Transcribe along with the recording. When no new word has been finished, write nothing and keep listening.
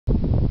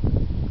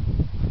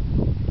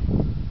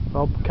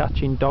Bob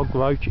catching dog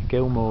roach at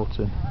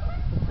Gilmorton.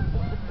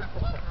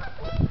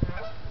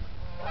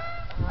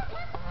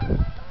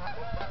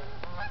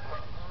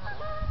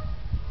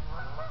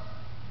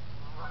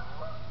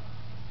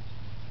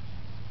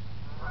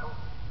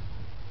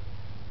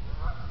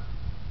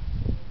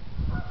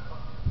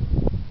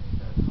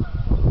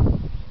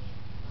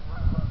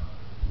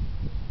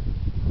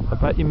 I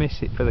bet you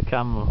miss it for the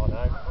camera. I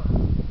know.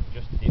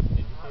 Just did you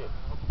see it?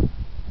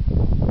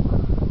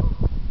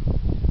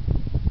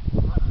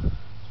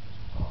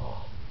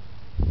 Oh.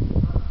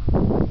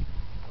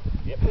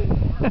 Yep.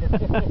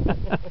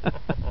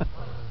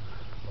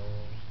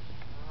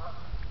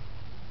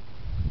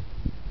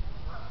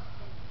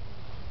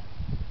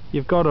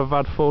 You've got to have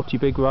had 40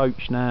 big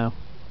roach now.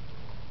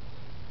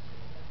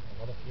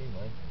 I've had a few,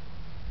 mate.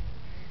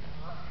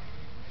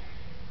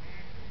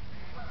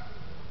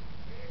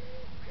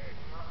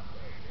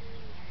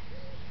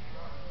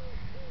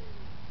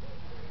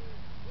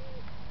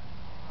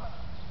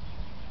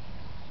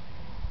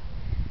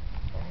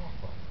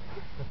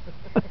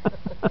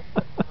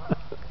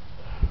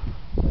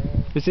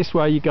 Is this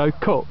where you go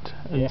cut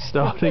and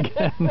start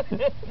again?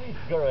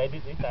 You've got to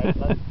edit this out,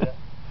 lads.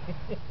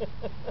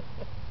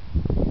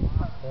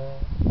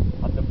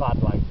 That's a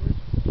bad language.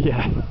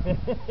 Yeah.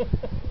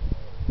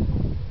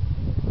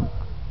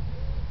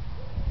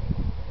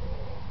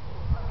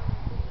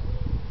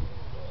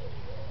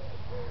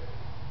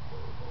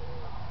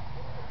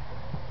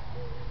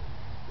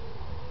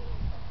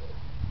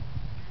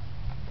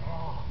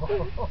 How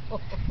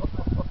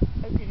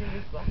could you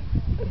miss that?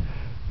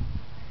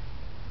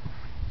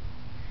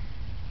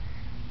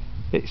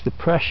 It's the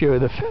pressure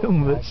of the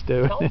film that's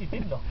doing Told it. you,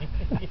 didn't I?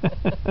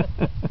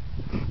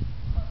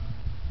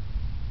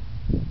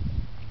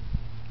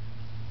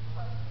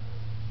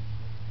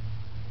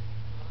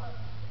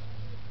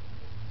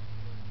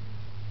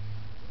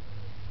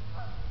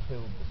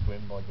 Killed the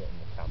swim by getting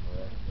the camera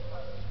out.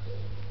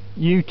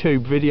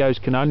 YouTube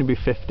videos can only be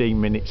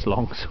 15 minutes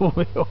long, sum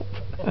it up.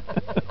 I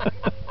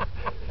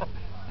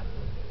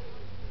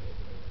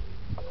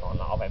can't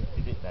lie, I've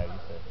emptied it now, you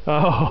see.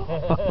 Oh.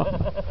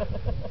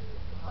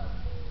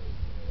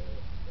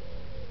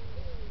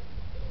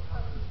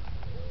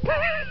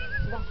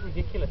 That's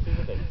ridiculous,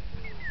 isn't it?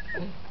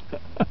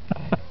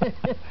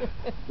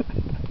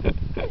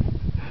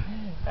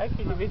 How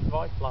can you miss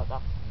Mike like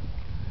that?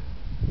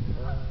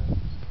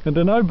 I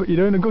don't know, but you're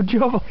doing a good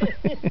job on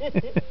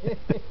it.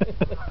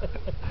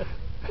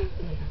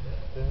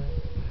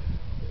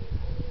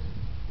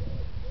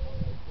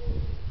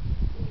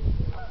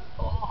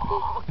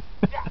 Oh,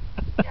 yeah,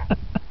 yeah.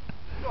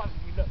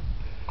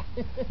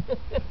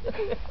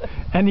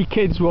 Any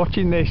kids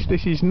watching this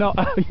is not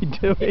how you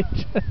do it.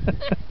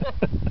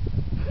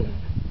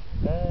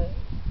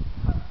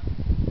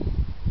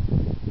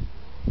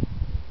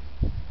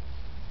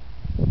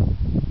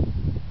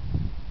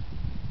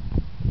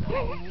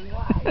 No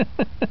way.